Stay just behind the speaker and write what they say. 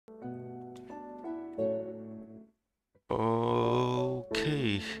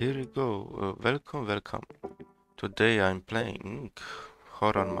here we go. Welcome, welcome. Today I'm playing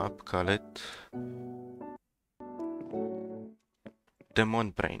horror map called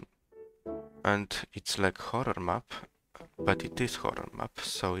Demon Brain. And it's like horror map, but it is horror map,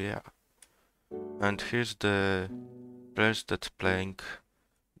 so yeah. And here's the players that playing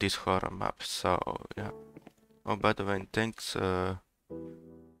this horror map, so yeah. Oh, by the way, thanks for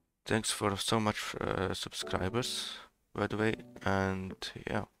so much subscribers, by the way, and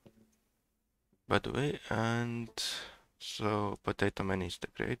yeah. By the way, and so Potato Man is the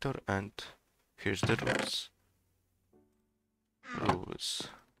creator, and here's the rules.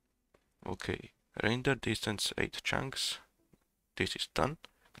 Okay, render distance 8 chunks. This is done.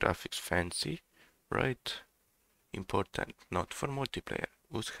 Graphics fancy, right? Important. Not for multiplayer.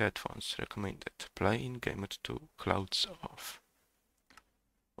 Use headphones recommended. Play in game mode 2. Clouds off.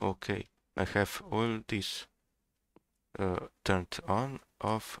 Okay, I have all these turned on,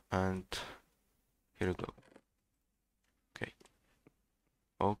 off, and here we go.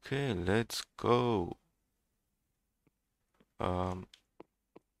 Okay, let's go.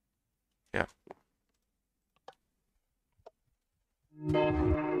 Yeah.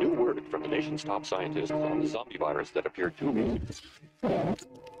 New word from the nation's top scientists on the zombie virus that appeared 2 weeks.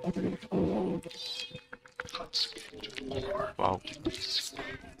 Wow.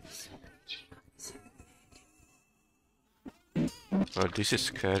 Well, this is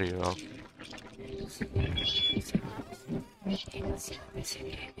scary, wow.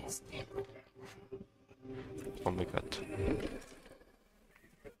 Oh my god.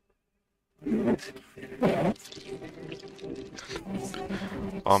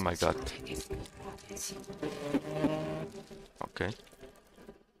 Oh my god. Okay.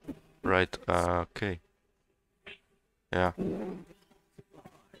 Right, okay. Yeah.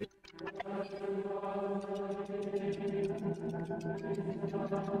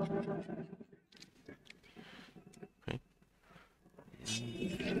 Okay.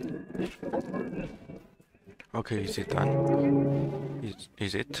 Okay, is it done?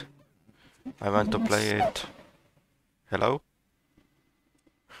 Is it? I want to play it. Hello?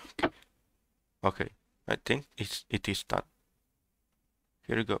 Okay, I think it is done.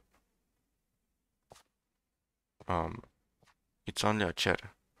 Here we go. It's only a chair.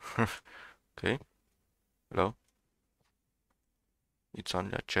 Okay. Hello? It's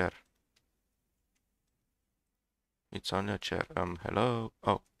only a chair. It's only a chair. Hello?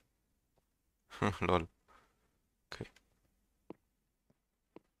 Oh. Lol. Okay.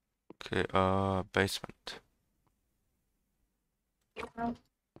 Okay, basement.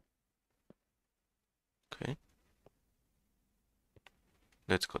 Okay.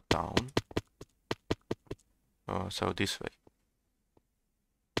 Let's go down. So this way.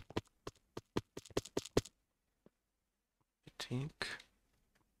 I think.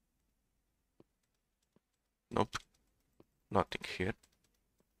 Nope. Nothing here.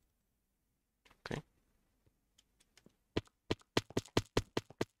 Okay.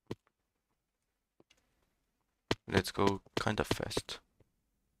 Let's go kind of fast.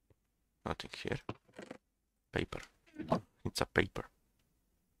 Nothing here. Paper. It's a paper.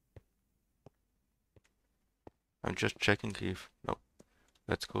 I'm just checking if... No.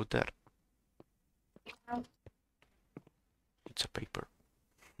 Let's go there. It's a paper.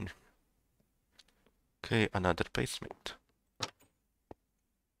 Okay, another basement.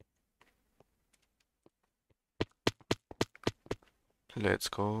 Let's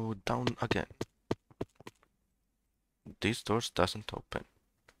go down again. This door doesn't open.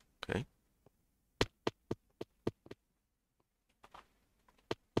 Okay.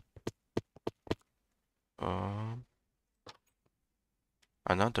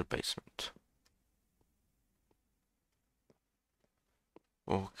 Another basement.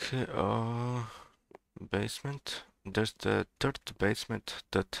 Okay, basement. There's the third basement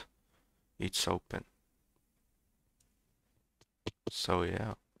that it's open. So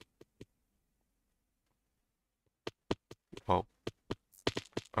yeah. Oh.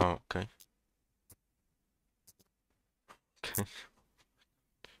 Oh, okay. Okay.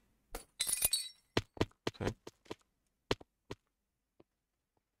 Okay.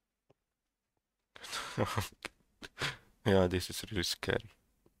 Yeah, this is really scary.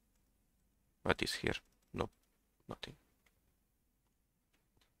 What is here? Nope, nothing.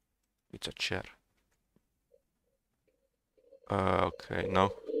 It's a chair. Okay,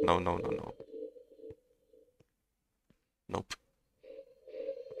 no. No, no, no, no. Nope.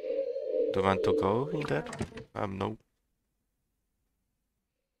 Do you want to go in there? No.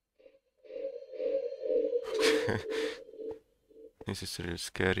 This is really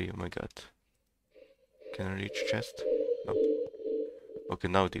scary, oh my god. Can I reach chest? No. Okay,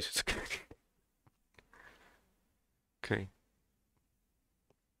 now this is scary. Okay.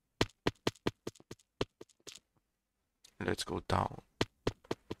 Let's go down.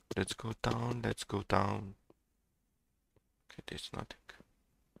 Let's go down, let's go down. Okay, there's nothing.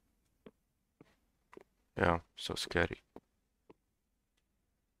 Yeah, so scary.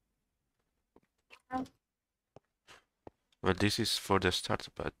 Well, this is for the start,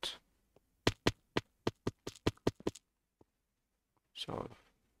 but... So...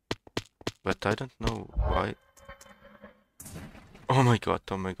 But I don't know why... Oh my god,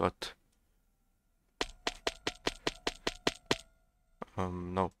 oh my god.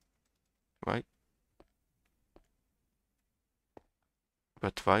 No. Why?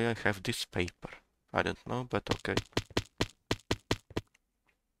 But why I have this paper? I don't know, but okay.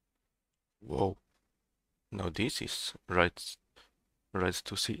 Whoa. Now this is right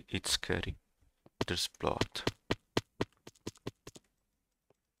to see. It's scary. There's blood.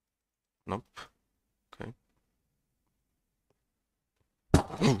 Nope. Okay.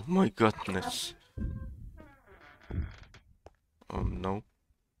 Oh my goodness. No.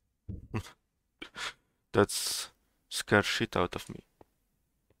 That's scare shit out of me.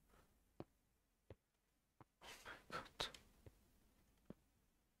 God.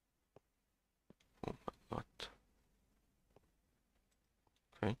 Oh my god.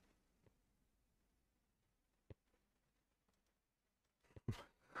 Okay.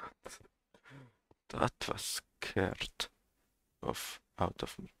 That was scared out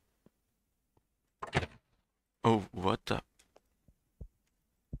of me. Oh, what the?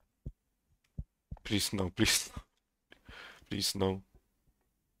 Please no, please no. Please no.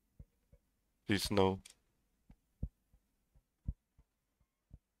 Please no.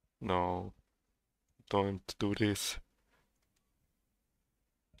 No. Don't do this.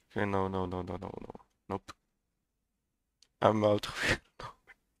 Okay, no. Nope. I'm out of here.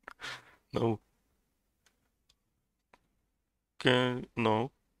 No. Okay,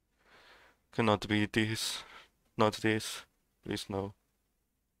 no. Cannot be this. Not this. Please no.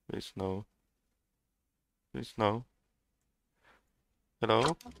 Please no. Please no.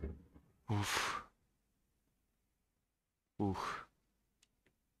 Hello? Oof. Oof.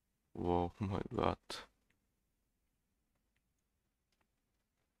 Whoa, my god.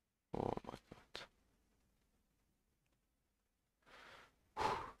 Oh my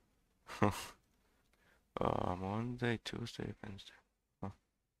god. Monday, Tuesday, Wednesday. Oh,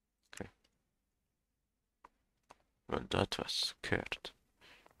 okay. Well, that was scared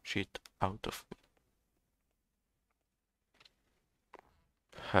shit out of me.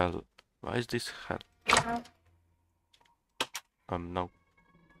 Hell. Why is this hell? No.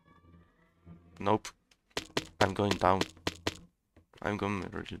 Nope. I'm going down. I'm going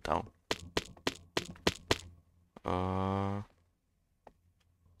really down. Okay.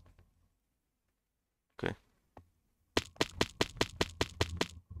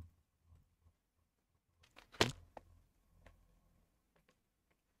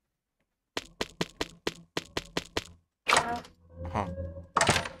 Huh.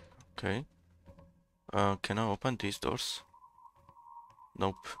 Okay. Can I open these doors?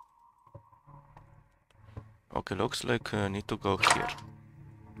 Nope. Okay, looks like I need to go here.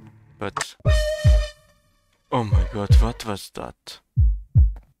 But... Oh my god, what was that?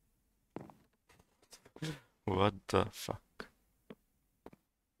 What the fuck?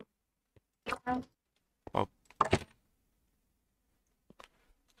 Oh. Okay,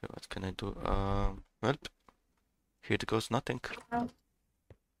 what can I do? Well, here goes nothing.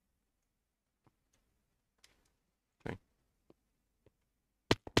 Okay.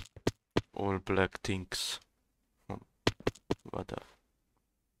 All black things. What the...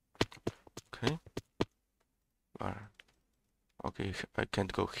 Okay. Okay, I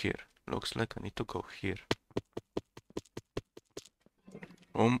can't go here. Looks like I need to go here.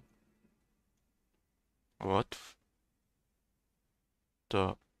 What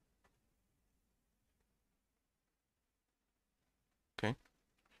the... Okay.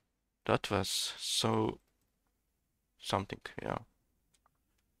 That was so... something, yeah.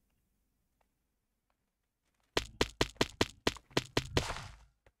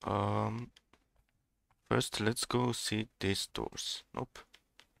 First let's go see these doors. Nope.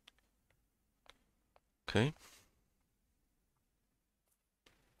 Okay.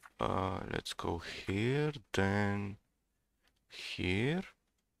 Let's go here, then here,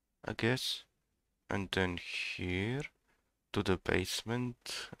 I guess, and then here to the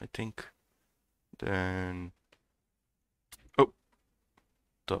basement, I think. Then... Oh!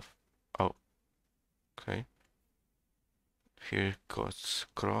 Oh. Okay. Here goes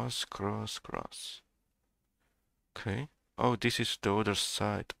cross. Okay. Oh, this is the other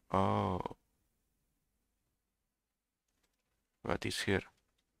side. Oh. What is here?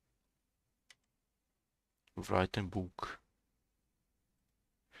 Write a book.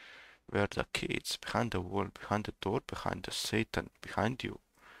 Where the kids? Behind the wall, behind the door, behind the Satan, behind you.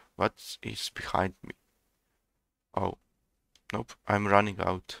 What is behind me? Oh. Nope, I'm running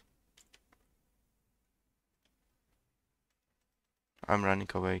out. I'm running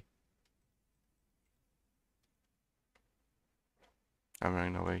away. I'm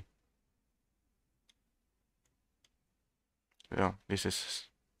running away. Yeah, this is...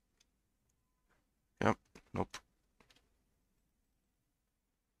 Yep, nope.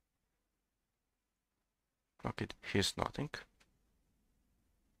 Okay, here's nothing.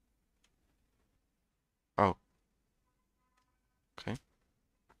 Oh. Okay.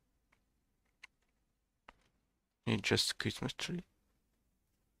 Need just Christmas tree.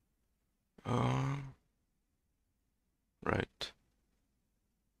 Right.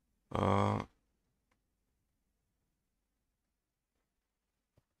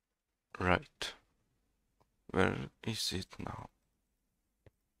 Right. Where is it now?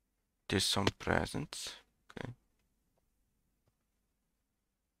 There's some presents. Okay.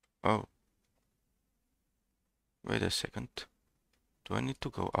 Oh. Wait a second. Do I need to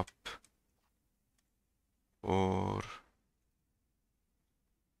go up? Or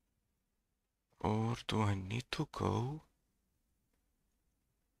do I need to go?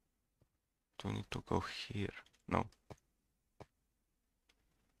 Do I need to go here? No.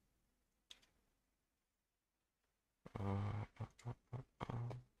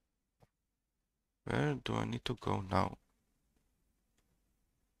 Where do I need to go now?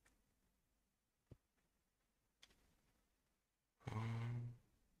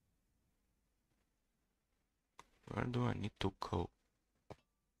 Where do I need to go?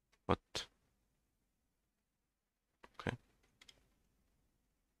 What? Okay.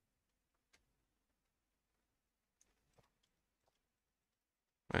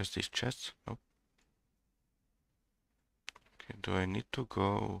 Where's this chest? Nope. Okay, do I need to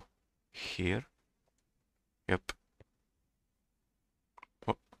go here? Yep.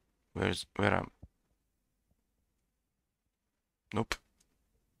 Oh, where am? Nope.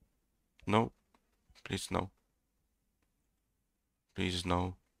 No. Please no. Please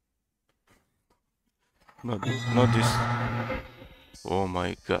no. Not this. Oh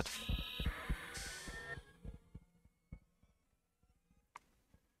my god.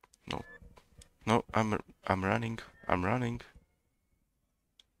 No. No, I'm running. I'm running.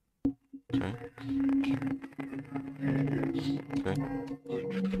 Okay. Okay.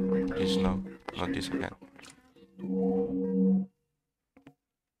 Please no. Not this again.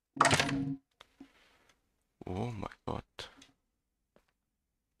 Oh my god.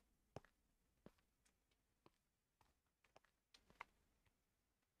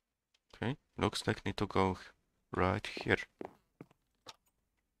 Okay. Looks like I need to go right here.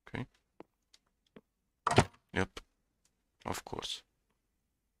 Okay. Yep. Of course.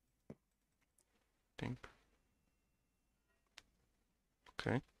 Think.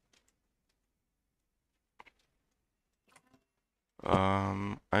 Okay.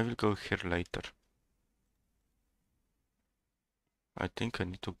 I will go here later. I think I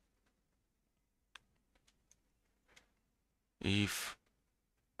need to... If...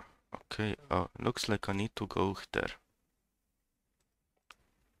 Okay, looks like I need to go there.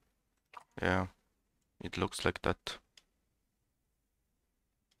 Yeah, it looks like that.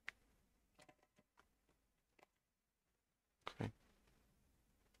 Okay.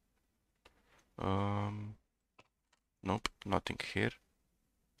 Nope, nothing here.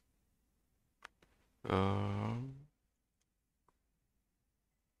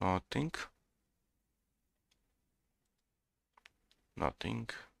 Nothing. Nothing.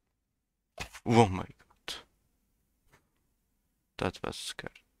 Oh my god. That was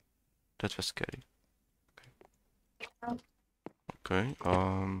scary. That was scary. Okay,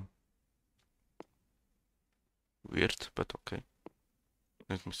 weird, but okay.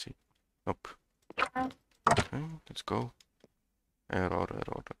 Let me see. Nope. Okay, let's go. Error.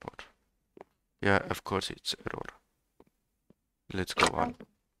 Yeah, of course it's error. Let's go on.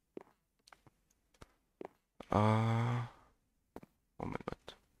 Oh my god.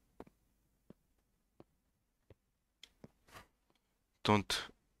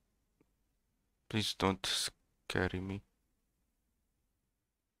 Please don't scare me.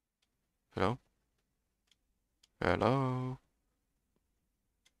 Hello? Hello?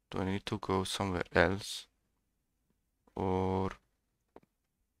 Do I need to go somewhere else? Or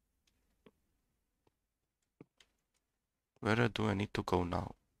where do I need to go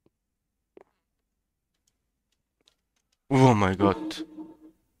now? Oh my god.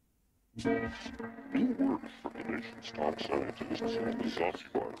 New work from the nation's top scientists on the zombie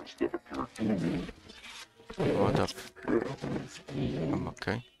virus that appeared to me. What up? I'm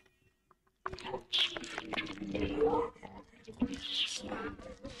okay.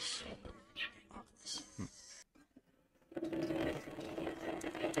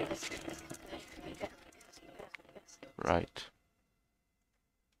 Right.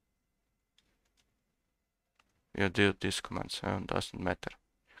 You do this command sound, doesn't matter.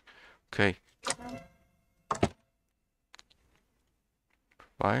 Okay.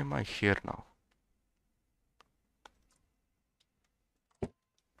 Why am I here now?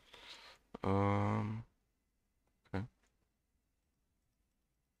 Okay.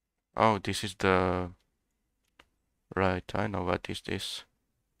 Oh, this is the... Right, I know what is this.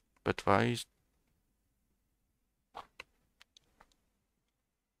 But why is...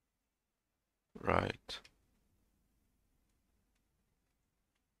 Right.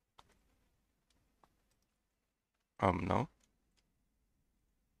 No.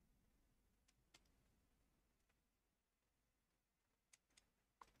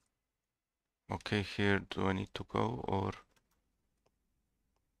 Okay, here do I need to go or...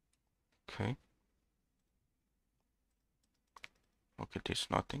 Okay. Okay, this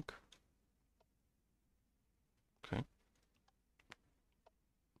nothing. Okay.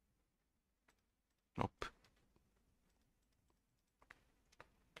 Nope.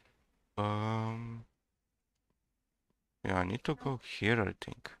 Yeah, I need to go here, I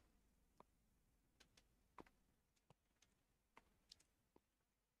think.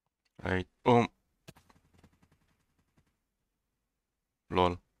 Right.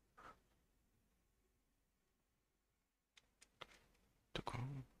 Lol. To go.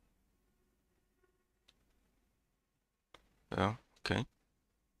 Yeah, okay.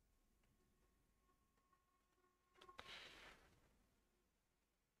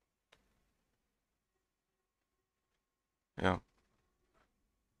 Yeah.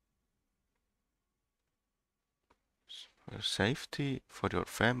 For safety, for your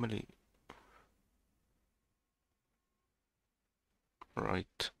family.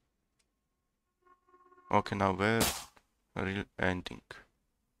 Right. Okay, now where real ending?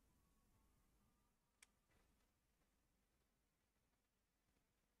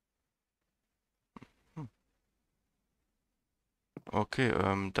 Hmm. Okay,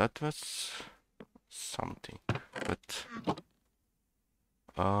 that was something, but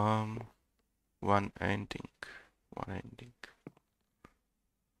one ending, one ending.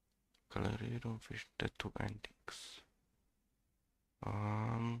 Gallery room fish the two endings.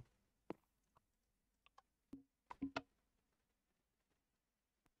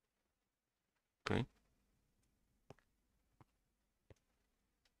 Okay.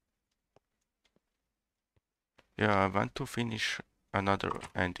 Yeah, I want to finish another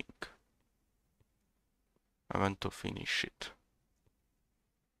ending. I want to finish it.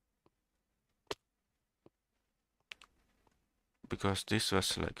 Because this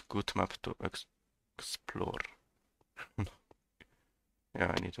was like a good map to explore.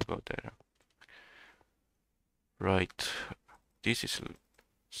 Yeah, I need to go there. Right. This is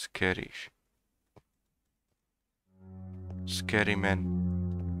scary. Scary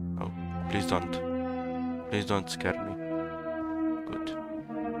man. Oh, please don't. Please don't scare me. Good.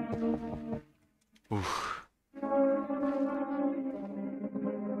 Oof.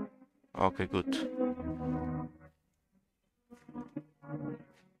 Okay, good.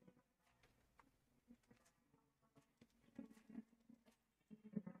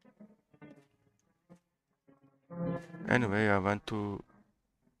 Anyway, I want to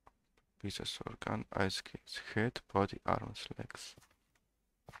pieces organ, eyes, head, body, arms, legs.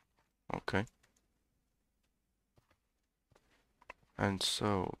 Okay. And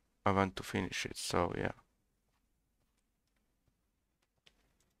so I want to finish it, so yeah.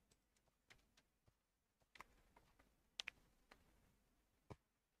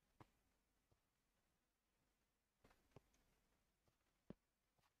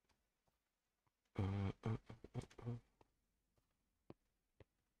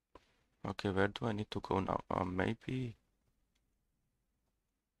 Okay, where do I need to go now? Maybe...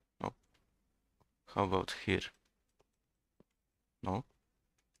 No. How about here? No.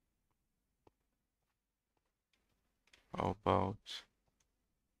 How about...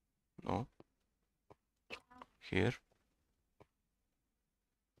 No. Here?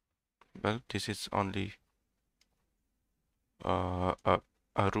 Well, this is only a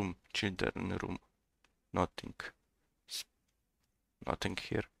room, children room. Nothing. Nothing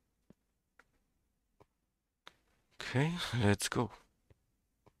here. Okay, let's go.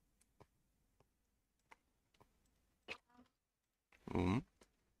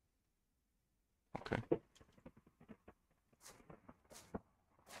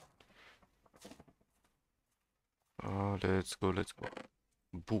 let's go.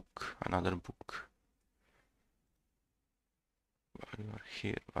 Book, another book. Why you are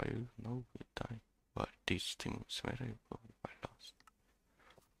here? Why you know we die? But these things, where you go? I lost.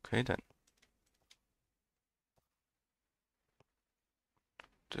 Okay then.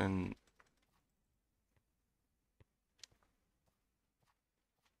 Then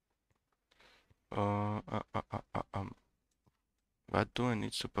what do I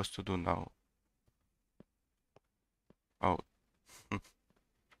need supposed to do now? Oh.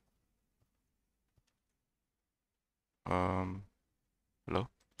 Hello?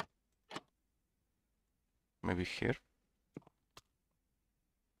 Maybe here?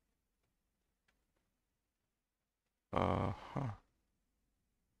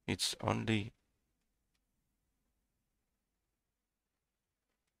 It's only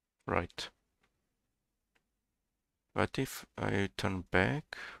right. What if I turn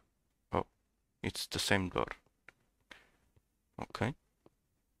back? Oh, it's the same door. Okay.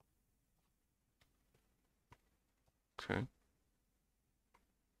 Okay.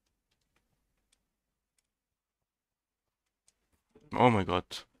 Oh my god.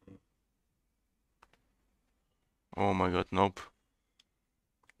 Oh my god, nope.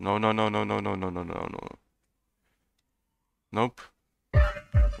 No. Nope.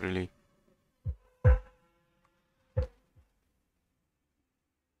 Really.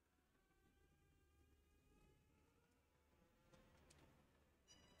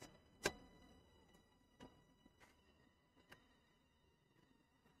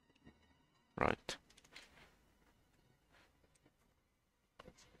 Right.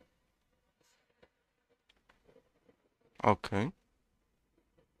 Okay.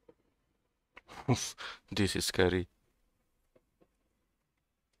 This is scary.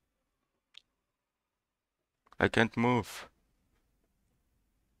 I can't move.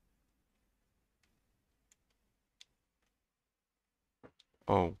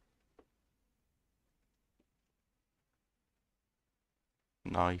 Oh.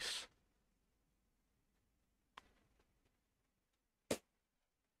 Nice.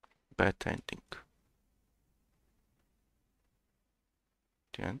 Bad ending.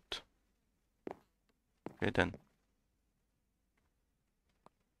 The end. Okay then.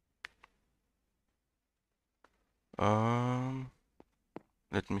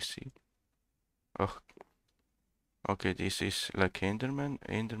 Let me see. Oh. Okay, this is like Enderman,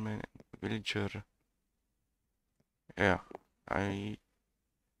 villager. Yeah,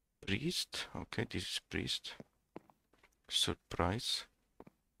 priest. Okay, this is priest. Surprise.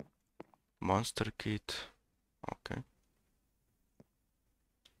 Monster kit. Okay.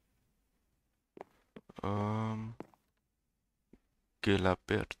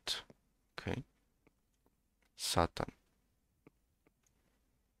 Gelabert. Okay. Satan.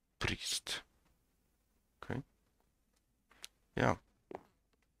 Priest. Okay. Yeah.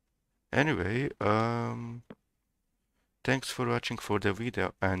 Anyway, thanks for watching for the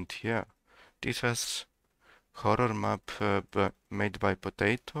video, and yeah, this was horror map made by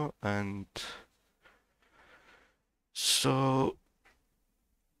Potato, and so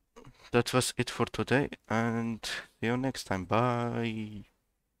that was it for today, and see you next time. Bye.